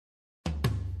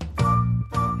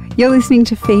You're listening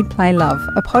to Feed, Play, Love,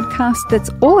 a podcast that's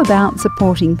all about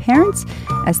supporting parents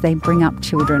as they bring up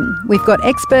children. We've got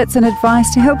experts and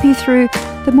advice to help you through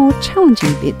the more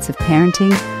challenging bits of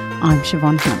parenting. I'm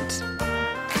Siobhan Hunt.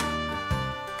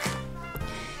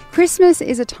 Christmas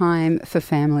is a time for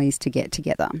families to get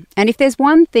together. And if there's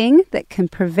one thing that can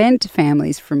prevent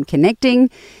families from connecting,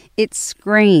 it's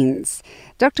screens.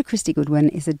 Dr. Kristy Goodwin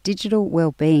is a digital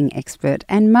wellbeing expert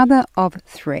and mother of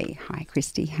 3. Hi,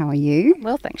 Kristy. How are you?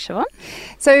 Well, thanks, Siobhan.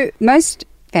 So most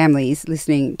families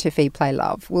listening to Feed, Play,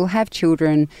 Love will have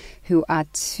children who are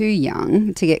too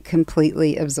young to get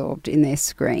completely absorbed in their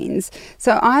screens.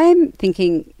 So I'm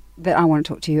thinking that I want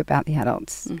to talk to you about the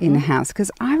adults in the house, because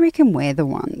I reckon we're the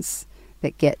ones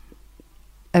that get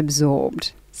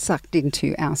absorbed, sucked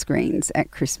into our screens at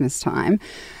Christmas time.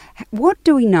 What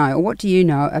do we know, or what do you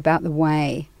know about the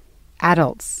way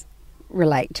adults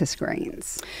relate to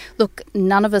screens? Look,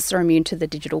 none of us are immune to the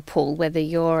digital pull, whether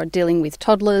you're dealing with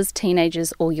toddlers,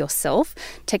 teenagers or yourself.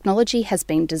 Technology has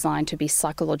been designed to be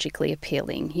psychologically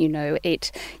appealing. You know,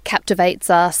 it captivates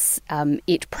us,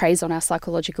 it preys on our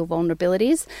psychological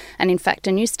vulnerabilities. And in fact,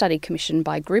 a new study commissioned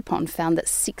by Groupon found that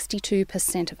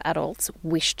 62% of adults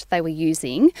wished they were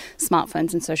using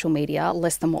smartphones and social media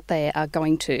less than what they are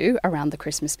going to around the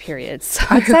Christmas period. So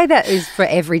I'd say that is for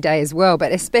every day as well,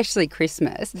 but especially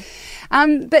Christmas.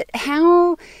 But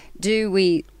how do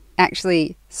we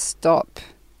actually stop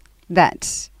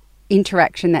that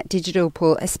interaction, that digital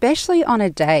pull, especially on a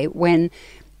day when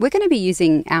we're going to be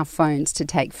using our phones to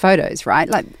take photos, right?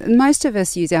 Like most of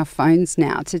us use our phones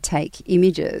now to take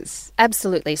images.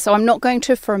 Absolutely. So I'm not going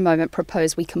to for a moment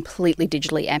propose we completely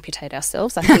digitally amputate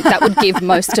ourselves. I think that would give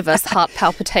most of us heart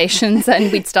palpitations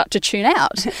and we'd start to tune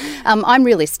out. I'm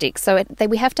realistic. So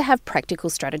we have to have practical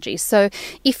strategies. So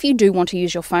if you do want to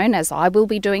use your phone, as I will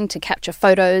be doing, to capture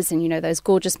photos and, you know, those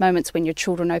gorgeous moments when your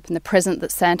children open the present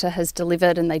that Santa has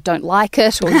delivered and they don't like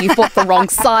it, or you bought the wrong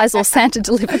size, or Santa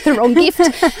delivered the wrong gift,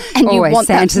 and Always you want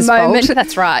Santa's that moment, fault.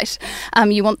 that's right,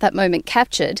 you want that moment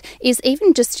captured, is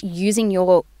even just using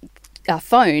your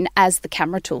phone as the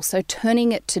camera tool. So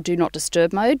turning it to do not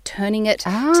disturb mode, turning it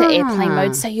to airplane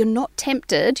mode, so you're not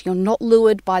tempted, you're not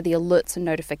lured by the alerts and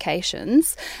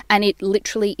notifications, and it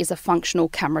literally is a functional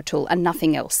camera tool and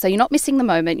nothing else. So you're not missing the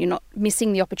moment, you're not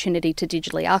missing the opportunity to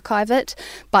digitally archive it,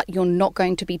 but you're not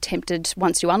going to be tempted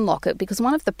once you unlock it, because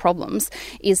one of the problems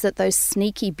is that those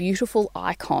sneaky, beautiful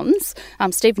icons,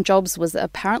 Steve Jobs was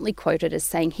apparently quoted as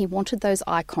saying he wanted those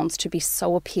icons to be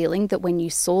so appealing that when you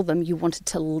saw them, you wanted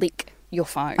to lick your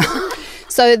phone.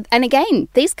 So, and again,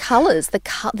 these colours,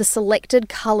 the selected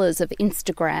colours of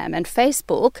Instagram and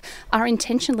Facebook are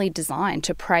intentionally designed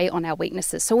to prey on our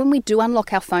weaknesses. So when we do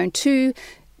unlock our phone to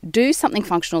do something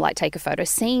functional like take a photo,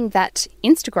 seeing that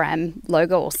Instagram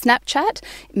logo or Snapchat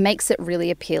makes it really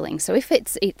appealing. So if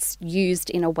it's used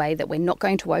in a way that we're not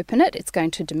going to open it, it's going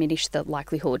to diminish the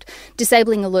likelihood.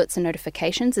 Disabling alerts and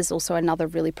notifications is also another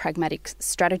really pragmatic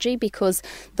strategy, because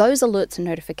those alerts and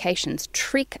notifications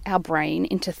trick our brain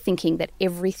into thinking that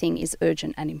everything is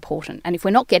urgent and important. And if we're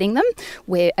not getting them,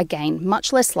 we're, again,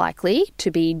 much less likely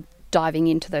to be diving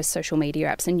into those social media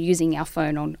apps and using our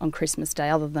phone on Christmas Day,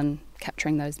 other than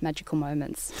capturing those magical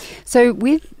moments. So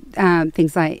with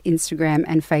things like Instagram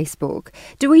and Facebook,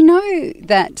 do we know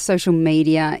that social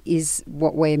media is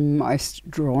what we're most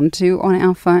drawn to on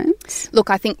our phones? Look,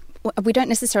 I think we don't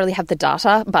necessarily have the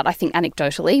data, but I think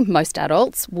anecdotally, most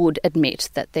adults would admit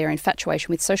that their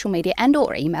infatuation with social media and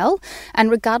or email,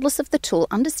 and regardless of the tool,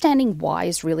 understanding why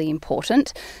is really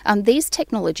important. These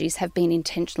technologies have been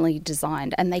intentionally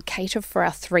designed and they cater for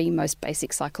our 3 most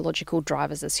basic psychological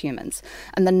drivers as humans.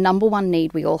 And the number one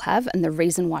need we all have, and the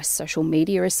reason why social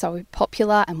media is so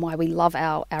popular and why we love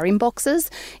our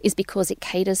inboxes, is because it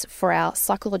caters for our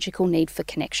psychological need for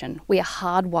connection. We are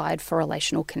hardwired for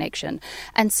relational connection.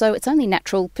 And so it's only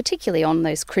natural, particularly on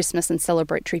those Christmas and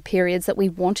celebratory periods, that we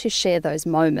want to share those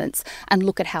moments and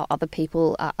look at how other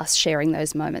people are sharing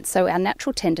those moments. So our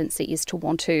natural tendency is to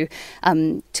want to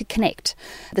connect.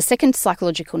 The second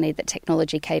psychological need that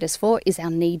technology caters for is our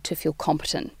need to feel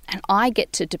competent. And I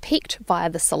get to depict via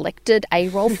the selected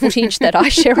A-roll footage that I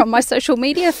share on my social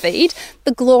media feed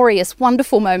the glorious,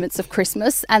 wonderful moments of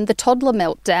Christmas, and the toddler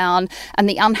meltdown and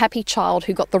the unhappy child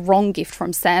who got the wrong gift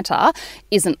from Santa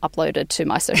isn't uploaded to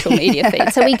my social media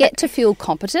feed. So we get to feel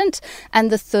competent.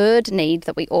 And the third need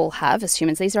that we all have as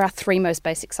humans, these are our 3 most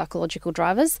basic psychological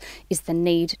drivers, is the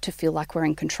need to feel like we're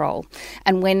in control.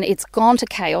 And when it's gone to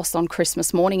chaos on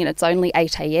Christmas morning and it's only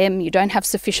 8 a.m, you don't have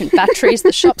sufficient batteries,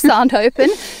 the shops aren't open,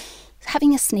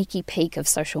 having a sneaky peek of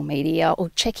social media or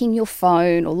checking your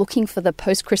phone or looking for the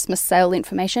post-Christmas sale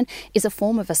information is a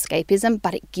form of escapism,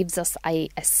 but it gives us a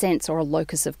sense or a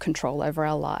locus of control over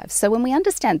our lives. So when we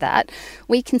understand that,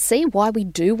 we can see why we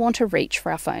do want to reach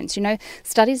for our phones. You know,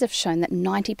 studies have shown that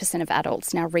 90% of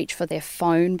adults now reach for their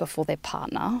phone before their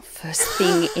partner first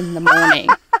thing in the morning.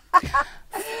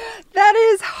 That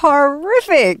is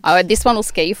horrific. Oh, this one will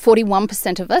scare you.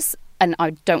 41% of us, and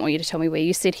I don't want you to tell me where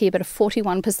you sit here, but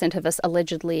 41% of us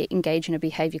allegedly engage in a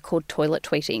behaviour called toilet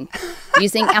tweeting,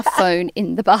 using our phone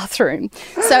in the bathroom.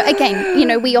 So again, you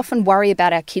know, we often worry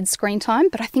about our kids' screen time,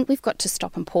 but I think we've got to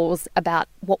stop and pause about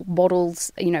what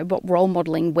models, you know, what role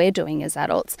modelling we're doing as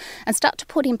adults, and start to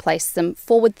put in place some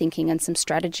forward thinking and some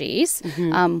strategies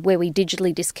where we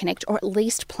digitally disconnect, or at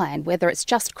least plan, whether it's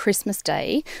just Christmas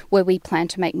Day, where we plan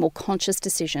to make more conscious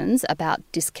decisions about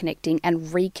disconnecting and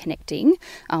reconnecting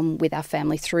with our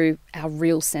family through our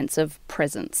real sense of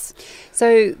presence.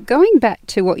 So going back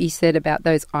to what you said about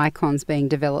those icons being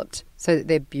developed so that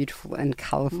they're beautiful and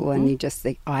colourful and you just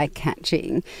think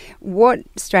eye-catching, what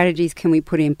strategies can we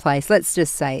put in place? Let's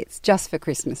just say it's just for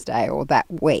Christmas Day or that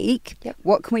week. Yep.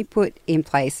 What can we put in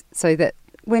place so that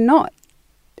we're not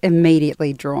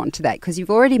immediately drawn to that? Because you've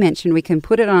already mentioned we can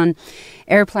put it on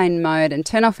airplane mode and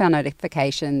turn off our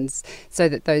notifications so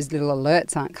that those little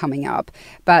alerts aren't coming up.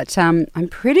 But I'm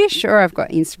pretty sure I've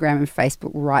got Instagram and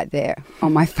Facebook right there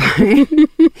on my phone.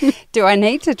 Do I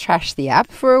need to trash the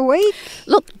app for a week?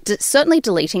 Look, certainly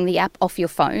deleting the app off your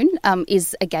phone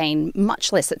is, again,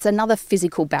 much less. It's another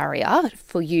physical barrier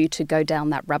for you to go down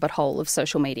that rabbit hole of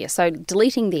social media. So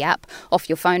deleting the app off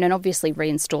your phone and obviously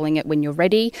reinstalling it when you're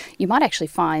ready, you might actually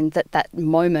find that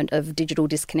moment of digital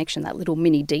disconnection, that little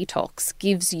mini detox,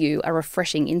 gives you a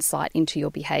refreshing insight into your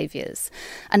behaviours.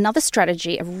 Another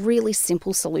strategy, a really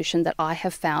simple solution that I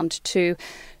have found to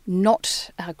not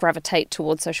gravitate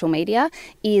towards social media,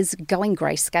 is going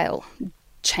grayscale.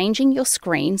 Changing your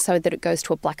screen so that it goes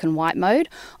to a black and white mode.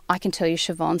 I can tell you,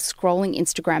 Siobhan, scrolling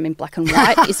Instagram in black and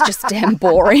white is just damn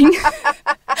boring.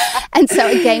 And so,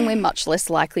 again, we're much less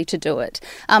likely to do it.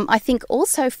 I think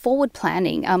also forward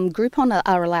planning. Groupon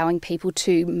are allowing people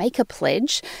to make a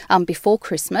pledge before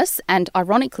Christmas and,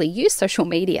 ironically, use social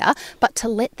media, but to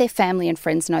let their family and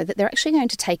friends know that they're actually going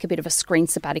to take a bit of a screen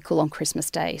sabbatical on Christmas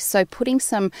Day. So putting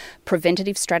some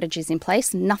preventative strategies in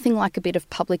place, nothing like a bit of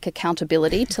public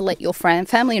accountability to let your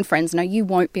family and friends know you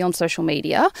won't be on social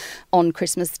media on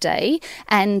Christmas Day,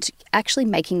 and actually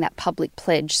making that public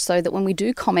pledge so that when we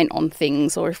do comment on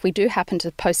things, or if we do happen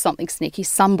to post something sneaky,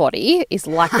 somebody is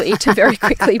likely to very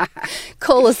quickly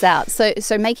call us out.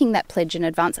 So making that pledge in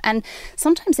advance, and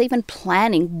sometimes even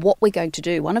planning what we're going to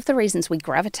do. One of the reasons we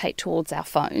gravitate towards our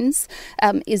phones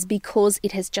is because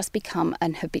it has just become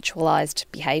an habitualized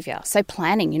behaviour. So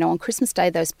planning, you know, on Christmas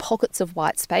Day, those pockets of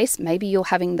white space, maybe you're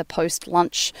having the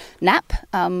post-lunch nap,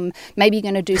 maybe you're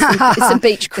going to do some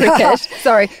beach cricket.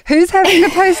 Sorry, who's having the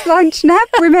post-lunch nap?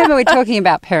 Remember, we're talking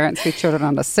about parents with children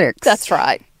under 6. That's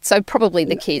right. So probably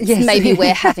the kids. Yes. Maybe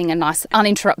we're having a nice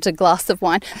uninterrupted glass of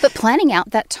wine. But planning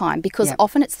out that time, because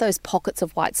often it's those pockets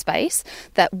of white space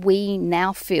that we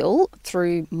now fill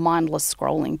through mindless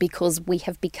scrolling, because we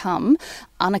have become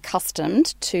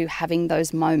unaccustomed to having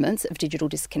those moments of digital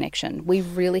disconnection. We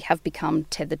really have become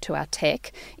tethered to our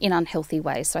tech in unhealthy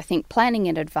ways. So I think planning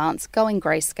in advance, going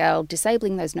grayscale,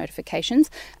 disabling those notifications,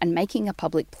 and making a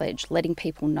public pledge, letting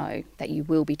people know that you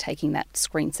will be taking that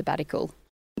screen sabbatical.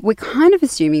 We're kind of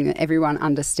assuming that everyone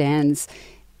understands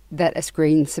that a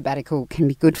screen sabbatical can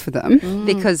be good for them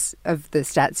because of the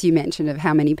stats you mentioned of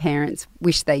how many parents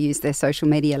wish they used their social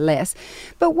media less.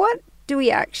 But what do we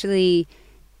actually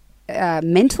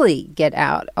mentally get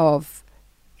out of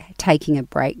taking a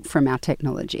break from our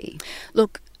technology?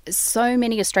 Look, so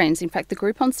many Australians, in fact, the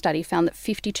Groupon study found that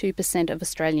 52% of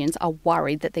Australians are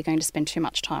worried that they're going to spend too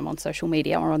much time on social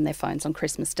media or on their phones on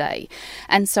Christmas Day.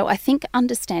 And so I think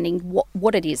understanding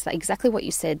what it is, exactly what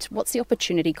you said, what's the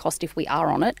opportunity cost if we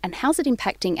are on it, and how's it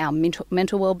impacting our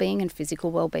mental well-being and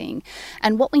physical well-being.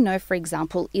 And what we know, for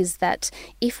example, is that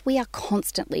if we are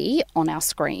constantly on our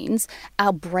screens,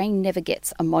 our brain never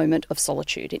gets a moment of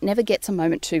solitude. It never gets a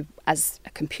moment to, as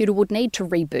a computer would need, to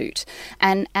reboot.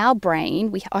 And our brain,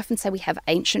 we often say we have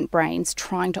ancient brains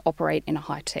trying to operate in a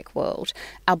high-tech world.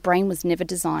 Our brain was never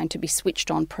designed to be switched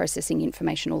on processing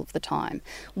information all of the time.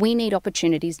 We need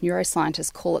opportunities.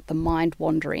 Neuroscientists call it the mind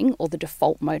wandering or the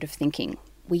default mode of thinking,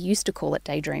 We used to call it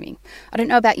daydreaming. I don't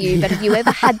know about you, but have you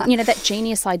ever had, that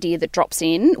genius idea that drops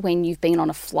in when you've been on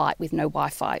a flight with no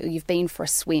Wi-Fi, or you've been for a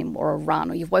swim or a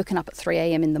run, or you've woken up at 3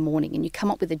 a.m. in the morning and you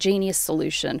come up with a genius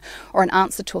solution or an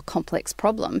answer to a complex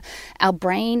problem? Our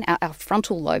brain, our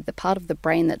frontal lobe, the part of the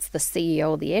brain that's the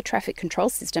CEO of the air traffic control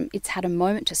system, it's had a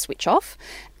moment to switch off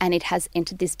and it has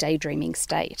entered this daydreaming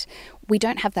state. We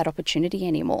don't have that opportunity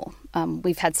anymore.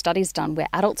 We've had studies done where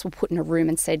adults were put in a room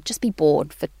and said, just be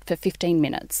bored for 15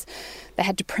 minutes. They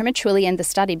had to prematurely end the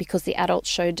study because the adults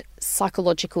showed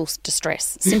psychological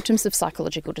distress, symptoms of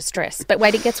psychological distress. But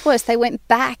wait, it gets worse. They went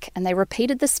back and they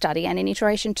repeated the study, and in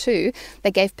iteration 2,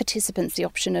 they gave participants the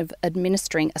option of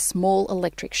administering a small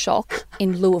electric shock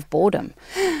in lieu of boredom.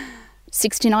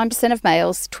 69% of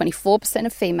males, 24%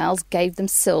 of females gave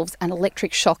themselves an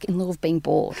electric shock in lieu of being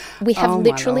bored. We have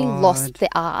literally lost the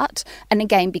art. And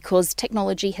again, because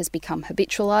technology has become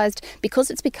habitualised,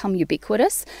 because it's become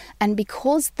ubiquitous, and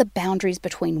because the boundaries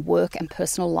between work and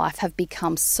personal life have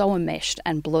become so enmeshed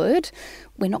and blurred,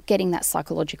 we're not getting that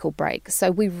psychological break. So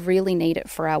we really need it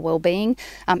for our well-being.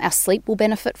 Our sleep will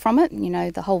benefit from it,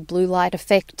 the whole blue light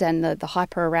effect and the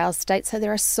hyper-aroused state. So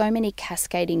there are so many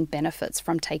cascading benefits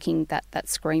from taking that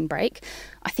screen break.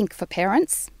 I think for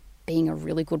parents, being a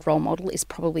really good role model is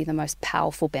probably the most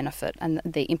powerful benefit and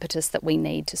the impetus that we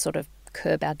need to sort of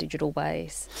curb our digital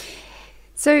ways.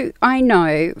 So I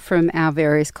know from our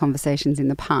various conversations in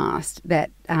the past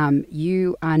that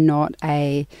you are not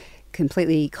a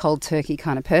completely cold turkey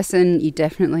kind of person. You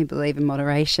definitely believe in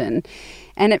moderation.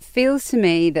 And it feels to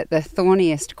me that the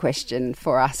thorniest question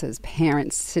for us as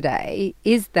parents today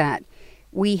is that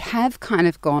we have kind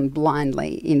of gone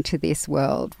blindly into this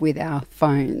world with our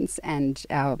phones and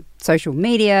our social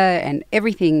media and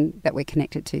everything that we're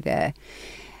connected to there.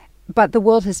 But the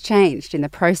world has changed in the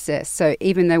process. So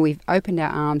even though we've opened our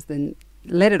arms and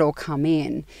let it all come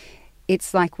in,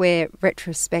 it's like we're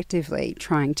retrospectively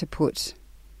trying to put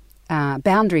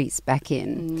boundaries back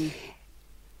in.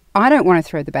 I don't want to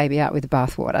throw the baby out with the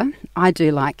bathwater. I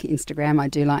do like Instagram. I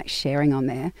do like sharing on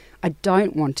there. I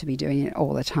don't want to be doing it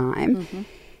all the time. Mm-hmm.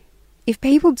 If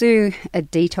people do a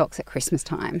detox at Christmas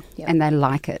time and they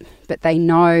like it, but they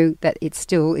know that it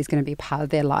still is going to be part of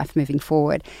their life moving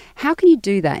forward, how can you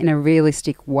do that in a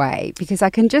realistic way? Because I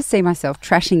can just see myself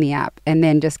trashing the app and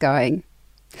then just going,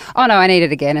 oh no, I need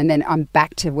it again, and then I'm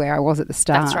back to where I was at the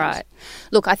start. That's right.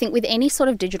 Look, I think with any sort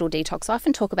of digital detox, I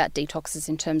often talk about detoxes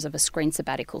in terms of a screen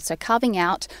sabbatical. So carving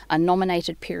out a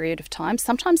nominated period of time.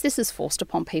 Sometimes this is forced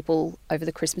upon people over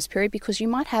the Christmas period because you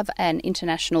might have an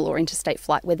international or interstate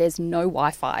flight where there's no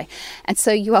Wi-Fi. And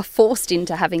so you are forced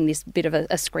into having this bit of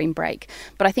a screen break.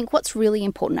 But I think what's really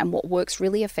important and what works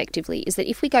really effectively is that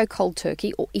if we go cold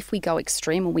turkey or if we go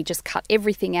extreme and we just cut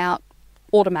everything out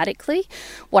automatically,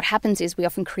 what happens is we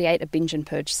often create a binge and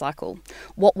purge cycle.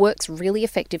 What works really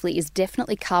effectively is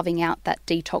definitely carving out that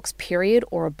detox period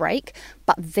or a break,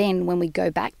 but then when we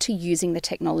go back to using the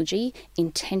technology,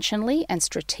 intentionally and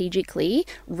strategically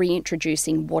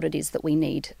reintroducing what it is that we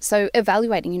need. So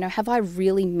evaluating, have I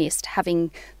really missed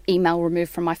having email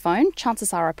removed from my phone?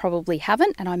 Chances are I probably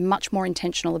haven't, and I'm much more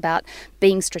intentional about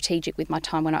being strategic with my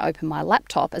time when I open my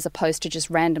laptop as opposed to just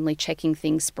randomly checking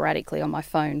things sporadically on my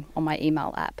phone, on my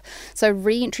email app. So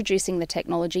reintroducing the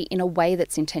technology in a way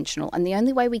that's intentional, and the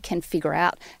only way we can figure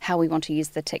out how we want to use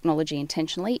the technology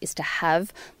intentionally is to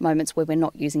have moments where we're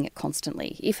not using it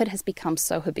constantly. If it has become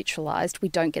so habitualized, we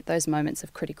don't get those moments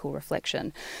of critical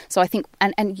reflection. So I think,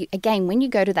 and you, again, when you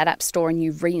go to that app store and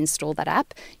you reinstall that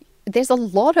app, there's a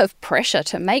lot of pressure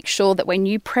to make sure that when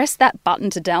you press that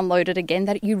button to download it again,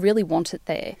 that you really want it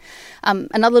there.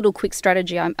 Another little quick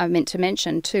strategy I meant to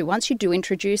mention too, once you do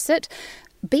introduce it,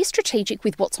 be strategic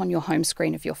with what's on your home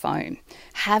screen of your phone.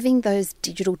 Having those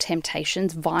digital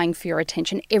temptations vying for your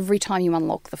attention every time you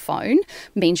unlock the phone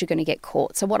means you're going to get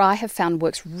caught. So what I have found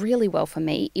works really well for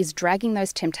me is dragging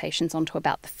those temptations onto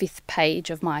about the 5th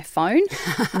page of my phone,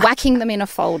 whacking them in a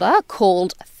folder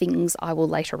called Things I Will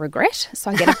Later Regret. So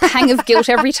I get a pang of guilt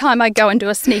every time I go and do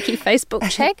a sneaky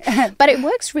Facebook check. But it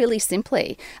works really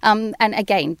simply. And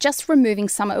again, just removing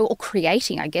some or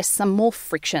creating, I guess, some more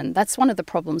friction. That's one of the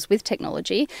problems with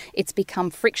technology. It's become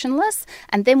frictionless.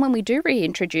 And then when we do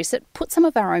reintroduce it, put some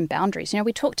of our own boundaries.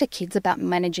 We talk to kids about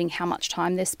managing how much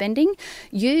time they're spending.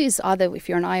 Use either, if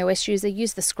you're an iOS user,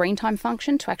 use the screen time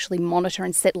function to actually monitor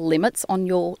and set limits on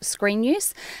your screen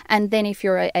use. And then if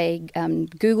you're a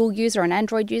Google user, an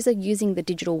Android user, using the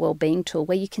digital wellbeing tool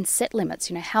where you can set limits.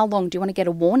 How long do you want to get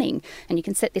a warning? And you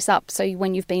can set this up so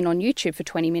when you've been on YouTube for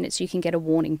 20 minutes, you can get a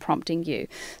warning prompting you.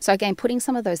 So again, putting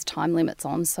some of those time limits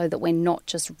on so that we're not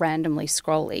just randomly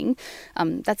scrolling.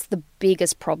 That's the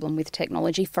biggest problem with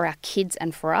technology for our kids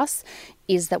and for us,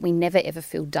 is that we never ever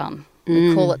feel done.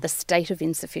 We call it the state of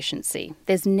insufficiency.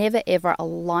 There's never ever a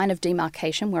line of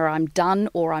demarcation where I'm done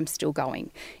or I'm still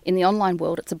going. In the online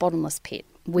world, it's a bottomless pit.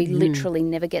 We literally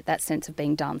never get that sense of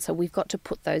being done. So we've got to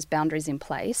put those boundaries in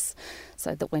place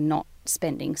so that we're not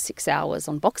spending 6 hours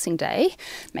on Boxing Day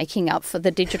making up for the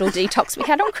digital detox we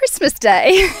had on Christmas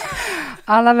Day.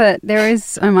 I love it. There is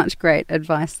so much great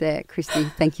advice there.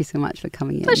 Kristy, thank you so much for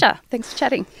coming in. Pleasure. Thanks for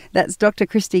chatting. That's Dr.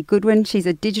 Kristy Goodwin. She's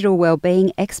a digital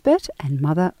wellbeing expert and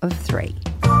mother of 3.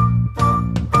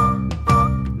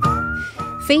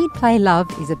 Feed, Play,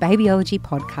 Love is a babyology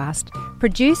podcast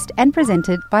produced and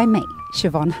presented by me,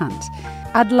 Siobhan Hunt.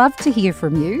 I'd love to hear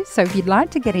from you, so if you'd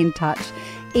like to get in touch,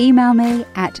 email me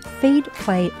at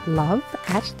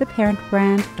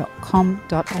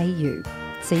feedplaylove@theparentbrand.com.au.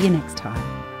 See you next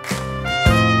time.